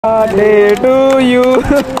Day to you.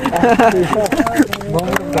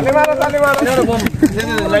 ताली मारो बम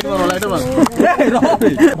light मारो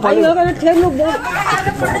भाई अगर ठेक लोग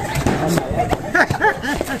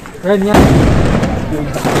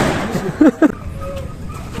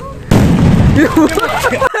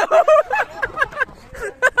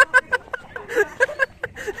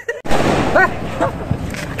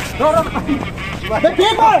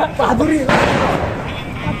बहादुरी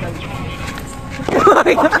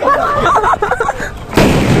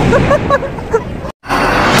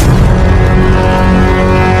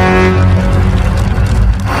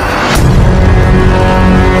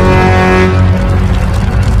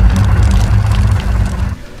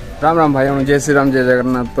राम राम भाई जय श्री राम जय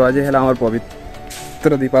जगन्नाथ। तो आज है आम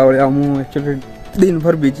पवित्र दीपावली एक्चुअली दिन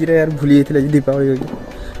भर बिजी रहे यार भूली जाइए दीपावली हो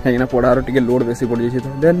कहीं पढ़ार टे लोड बेसी पड़ जाए तो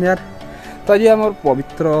देन यार तो आज आम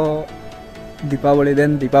पवित्र दीपावली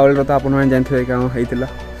देन दीपावली तो आप जानते कौन होता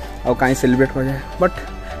आउ कहीं सेलिब्रेट कर जाए बट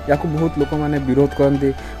या बहुत लोक मैंने विरोध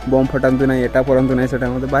करती बम फटातु ना एटा करतु ना से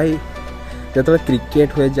मत भाई जो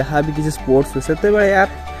क्रिकेट हुए जहाँ भी किसी स्पोर्ट्स हुए से यार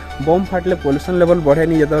बम फाटले पॉल्यूशन लेवल बढ़े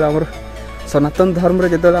नहीं जो आम सनातन धर्म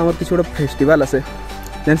जो आम किसी गोटे फेस्टिवल आसे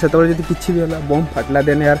देन से किसी भी है बम फाटला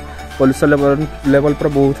देन यार पॉल्यूशन लेवल पर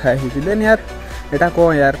बहुत हाई होती देन यार एटा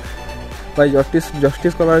कौन यार भाई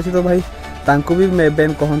जस्टिस करवार तो भाई तांको भी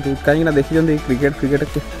बैन कहतु कहीं देखी क्रिकेट क्रिकेट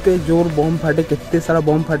केते जोर बम फाटे केते सारा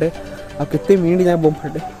बम फाटे आ केते मिनिट जाए बम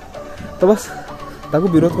फाटे तो बस ताकू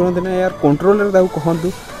विरोध करते ना यार कंट्रोल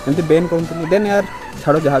कहतु एमती बैन करते देन यार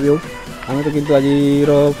छाड़ जहाँ भी हो आम तो किंतु आज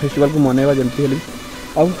फेस्टिवल को मनइबा जमती हेल्ली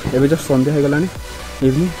आउ जस्ट संध्या हो गलानी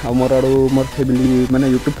इवनिंग आ मोर आड़ मोर फैमिली माने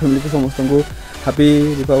यूट्यूब फैमिली को समस्त को हैप्पी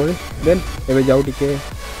दीपावली देन एवं जाऊ टिके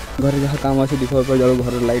घर जहाँ काम अच्छे दीपावली जाऊ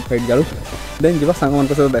घर लाइट फाइट जाऊ देन जा सांग मान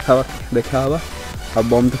सहित देखा आ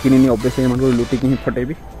बम तो किनी ऑब्वियसली मैं लुटिक ही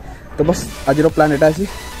फटेबी तो बस आज प्लान एटा अच्छी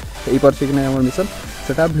यही पार्टी कि नहीं मिशन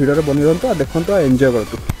से भिडियो बनी रुहतु देखो एंजॉय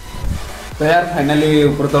करतु तो यार फाइनाली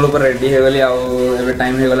ऊपर तल पर रेडी हो गली आए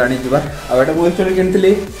टाइम हो गला जीवार आटा मुझे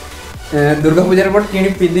किनी दुर्गा पूजा बट कि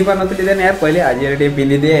पिंधि पार नी देन यार कहले आज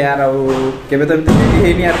पिंधि दिए यार आवे तो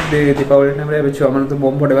पिंधि यार दीपावली टाइम छुआ मैंने तो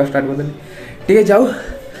बम फटेगा स्टार्ट करदेली ठीक जाऊ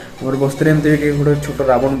मोर बस्ती गोटे छोट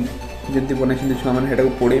रावण जमी बनई छुआ मैंने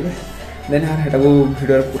पोड़े देन यार हेटा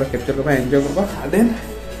भिडियो पूरा कैप्चर करवा एंजॉय करवा देन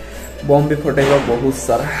बम भी फटेगा बहुत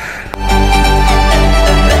सारा।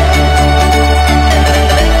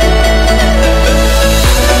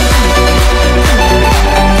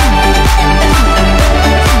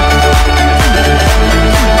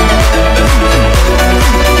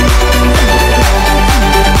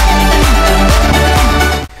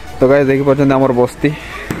 तो गाइस देखी पार्टी आमर बस्ती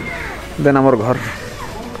देन आमर घर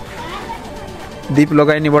दीप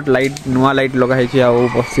लगाइनी बट लाइट नुआ लाइट लगाई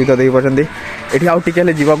बस्ती तो देखी पार्टी ये आउ टे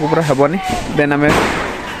जावाक पूरा हेबनी देन आम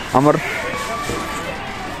आमर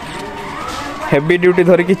हेवी ड्यूटी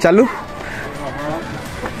धरिकी चालू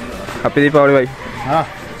हैप्पी दीपावली भाई हाँ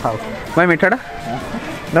हाँ भाई मिठाटा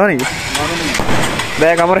दबनी कि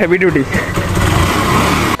देख आमर हेवी ड्यूटी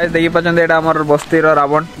देखी पार्टी यहाँ आमर बस्ती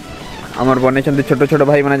रावण आमर बने छोट छोट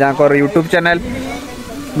भाई मैंने जहाँ यूट्यूब चैनल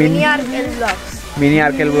मिनी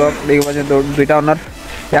आरकेल ब्लॉग देखी पाचे दुईटा ओनर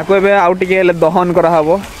या आउ टे दहन कराहब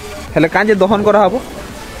हेले काजे दहन कराहब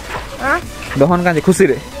दहन काजे खुशी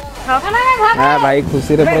रे हाँ भाई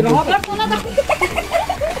खुशी रे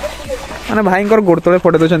माने भाई गोड़ तले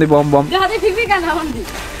फटे दौरान बम बम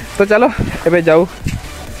तो चलो एबे जाऊ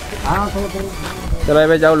चलो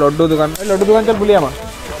एबे जाऊ लड्डू दुकान चल बुलिया माँ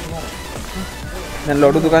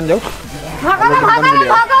लड्डू दुकान जाऊ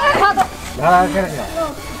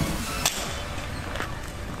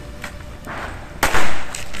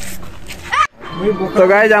तो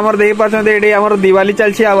गाइस हमर देख पाछन एडी हमर दिवाली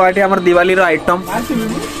चलछि आ आठी हमर दिवाली रो आइटम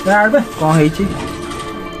कोन हेछि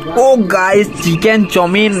ओ guys chicken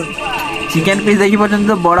chowmein chicken piece देखि पाछन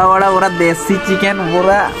तो बड़ा बड़ा पूरा देसी चिकन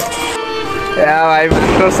पूरा या भाई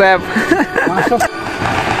मास्टर शेफ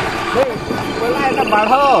बोला एटा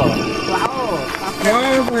बाढ़ो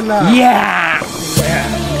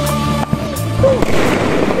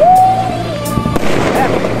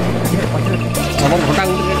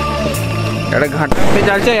घंटा पे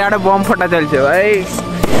चलছে यार बम फटा चलছে भाई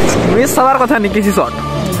मिस सवार कथा नहीं किसी शॉट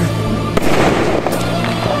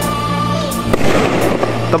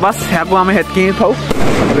तो बस यहाँ को आम हेतकी ही थाऊ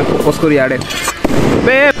फोकस कर याडे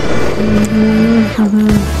बे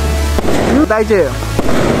दाइचे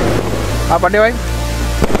हाँ पाटे भाई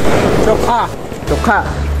चोखा चोखा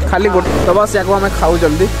खाली गोटे तो बस यहाँ खाऊ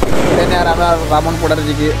जल्दी देन यार रावण पोड़ा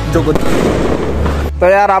जी जोग तो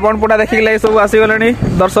यार रावण पोड़ा देखिक लगे सब आसीगले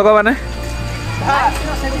दर्शक मैंने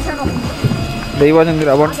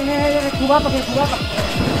रावण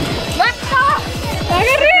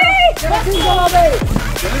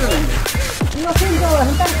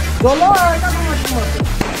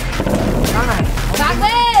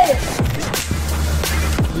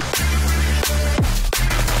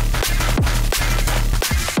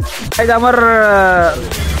আমার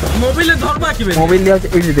মোবাইলে ধরবা কি বে মোবাইল দিয়ে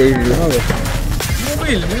এডিট দে এডিট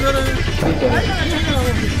মোবাইল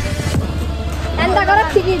এন্ডা করে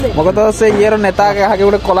ঠিকই দে মগে তো সে ইয়ের নেতা কে আগে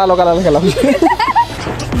গোটে কলা লগালা খেলাম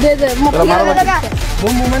দে দে মারো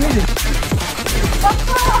বম মানে দে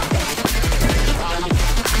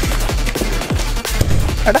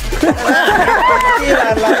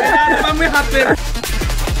মাম্মি হাত পে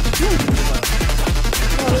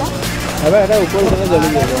अबे এটা উপর থেকে জ্বলি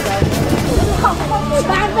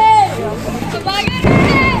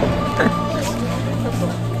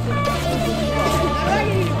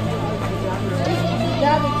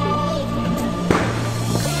যাবে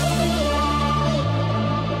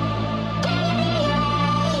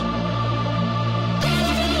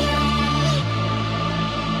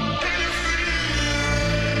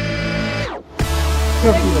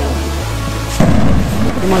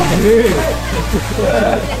ভাগে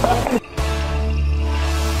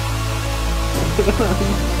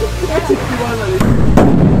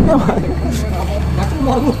ভাগে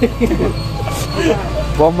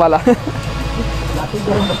बम वाला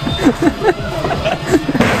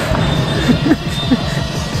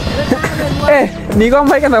ए निगम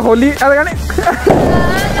भाई क्या होली अरे गाने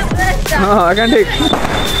हाँ अगेन ठीक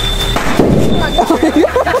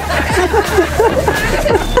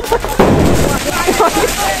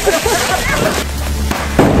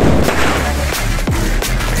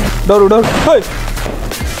डर डर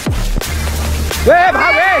वे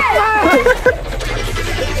भागे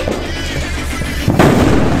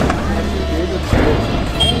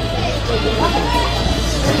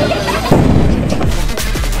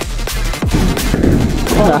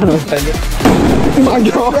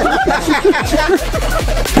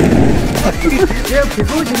ये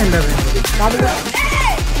फिकू चेंडा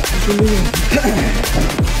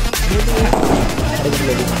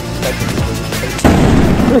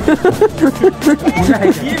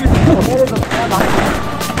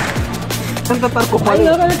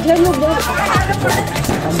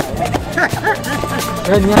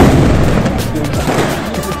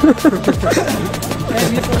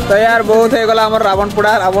तो यार बहुत है गला हमार रावण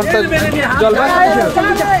पुड़ा रावण तो जलवा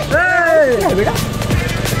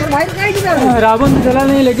रावण तो जला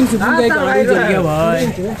नहीं लेकिन सुबह का एक गाड़ी जल गया भाई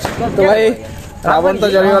तो भाई रावण तो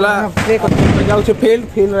जली वाला जाऊ छे फेल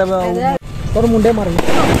फेल रे तोर मुंडे मार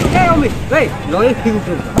ए ओमी ए लोई फिग उठ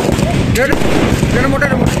डेढ़ मोटे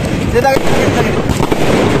दे दा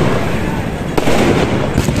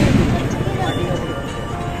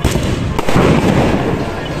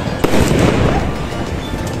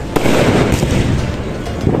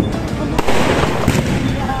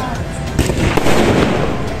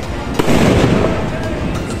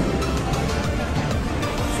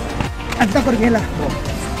अच्छा कर गेला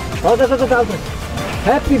तो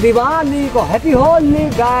हैप्पी दिवाली को happy Holi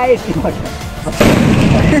guys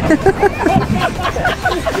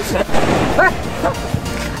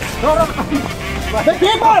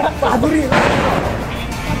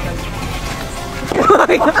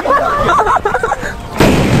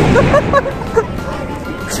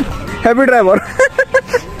happy driver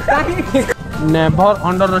never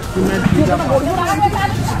under estimate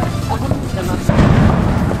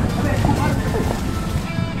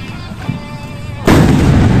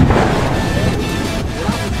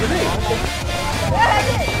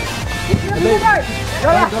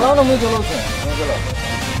चलो ना मुझे चलो से चलो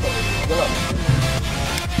चलो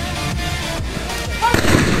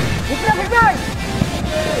ऊपर ऊपर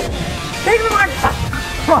ठीक में मार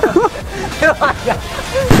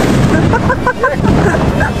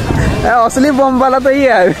असली बम वाला तो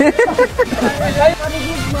ये है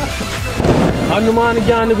हनुमान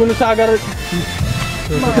ज्ञान गुण सागर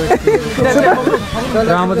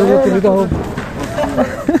राम तो हो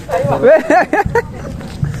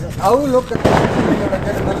आओ लोग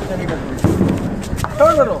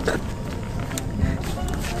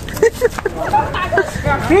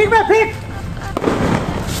ठीक में ठीक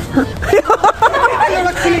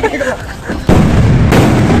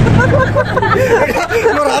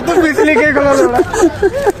हाथों पिछले के खोला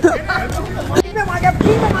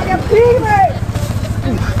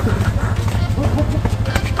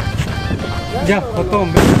जा फोटो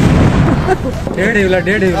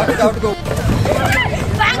डेढ़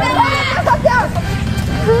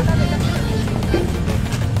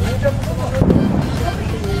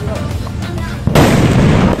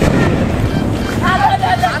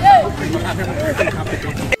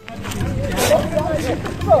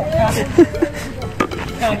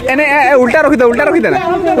एने उल्टा रखी दे ना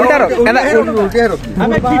उल्टा रख एना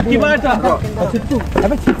हमें छिटकी बार छिटकू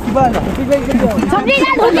हमें छिटकी बार समझी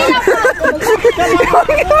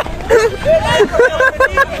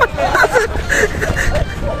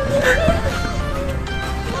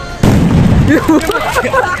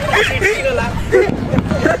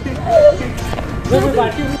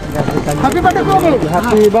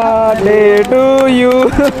हैप्पी बर्थडे टू यू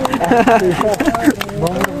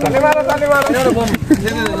ताली मारो बम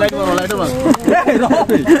लाइट मारो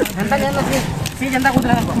ठीक है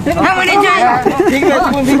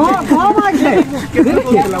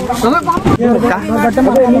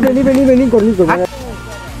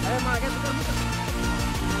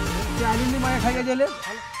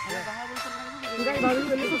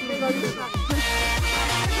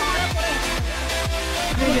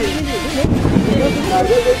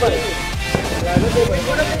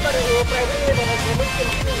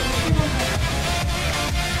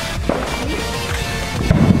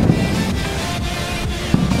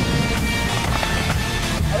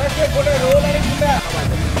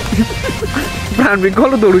प्राण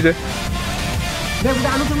विकल दौड़ू छे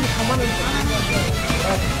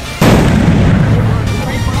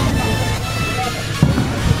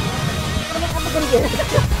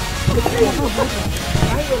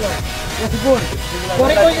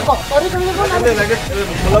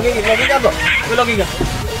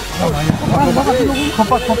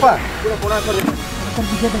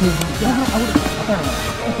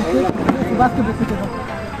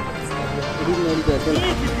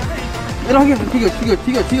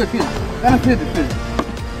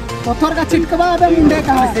पत्थर का छिटकवा अबे मुंडे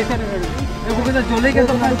कहां है वो कहता जोले के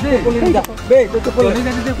तो दे बे तो जोले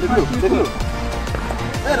के दे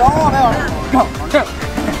ए रो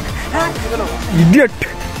इडियट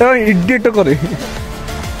इडियट करे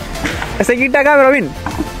ऐसे गीता गा रविन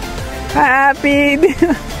हैप्पी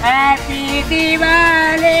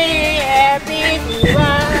दिवाली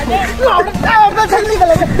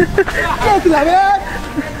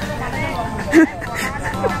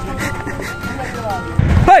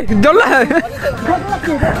जल्ला है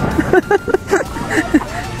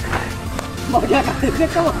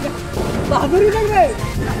बहादुरी लग रहे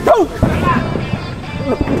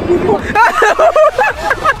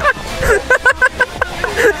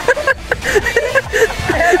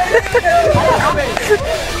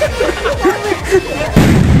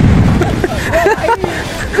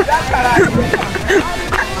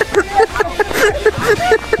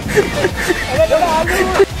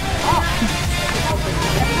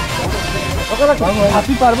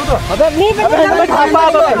हाथी पारबो तो अबे नहीं ढापा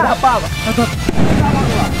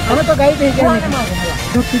हमें तो गाड़ी देखे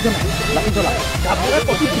धुट्टी चला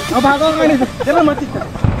अब भागो गाड़ी चलो मत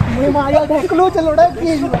मुझे माया ढकलो चलो रे की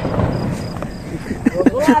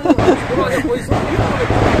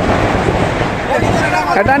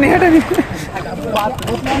हटा नहीं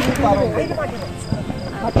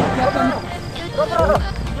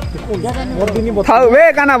था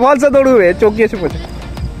वे काना बॉल से दौड़ू वे चौकी से पूछ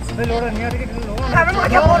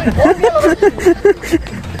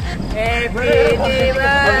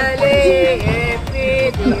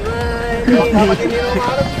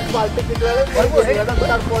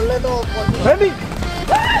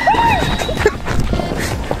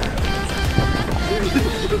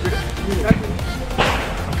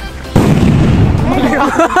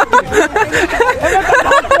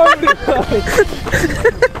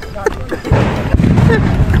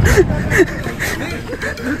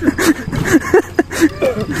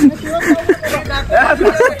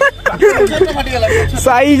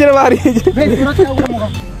साइज रे बारी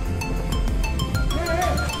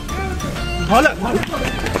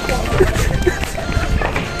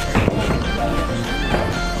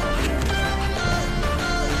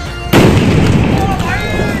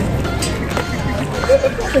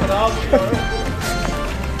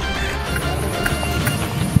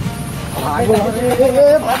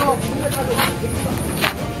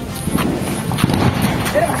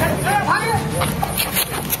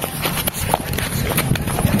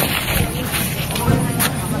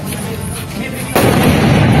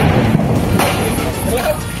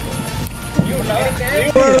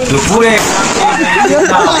तो पूरे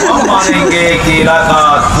मारेंगे कि इलाका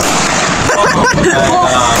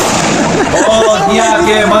और दिया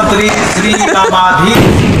के मंत्री श्री रामाधीश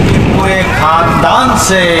पूरे खानदान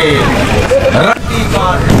से रट्टी का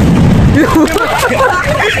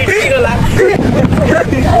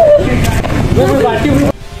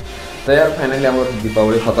तो यार फाइनली आम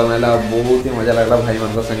दीपावली खत्म है बहुत ही मजा लगला भाई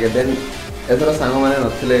मान संगे देन एथर सांग मैंने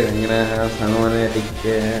नथिले कहीं सांग मैंने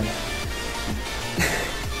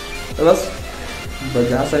तो बस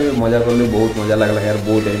जहाँ से भी मजा कलु बहुत मजा लगला यार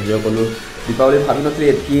बहुत एंजॉय कलु दीपावली भाभी नथली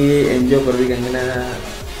एतकी एंजॉय करबी कहीं ना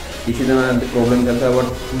किसी दिन प्रोब्लेम चलता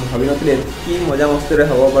बट भाभी नथली एतकी मजा मस्ती रे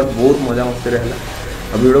हवा बट बहुत मजा मस्ती रहला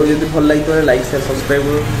वीडियो जब भल लगी तो लाइक शेयर सब्सक्राइब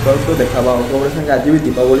कर तो देखा आज भी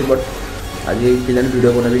दीपावली बट आज कि जानी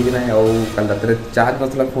वीडियो बनबी कि ना कल रात चार्ज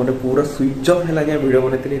नसला फोन पूरा स्विच ऑफ है लगे वीडियो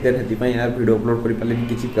बनती देन यार वीडियो अपलोड कर पारे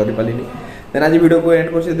किसी कर पारे देन आज वीडियो को एंड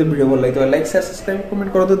कर वीडियो भल लगी तो लाइक शेयर सब्सक्राइब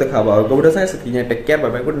कमेंट कर तो देखा वीडियो संगे take care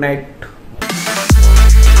bye bye good night.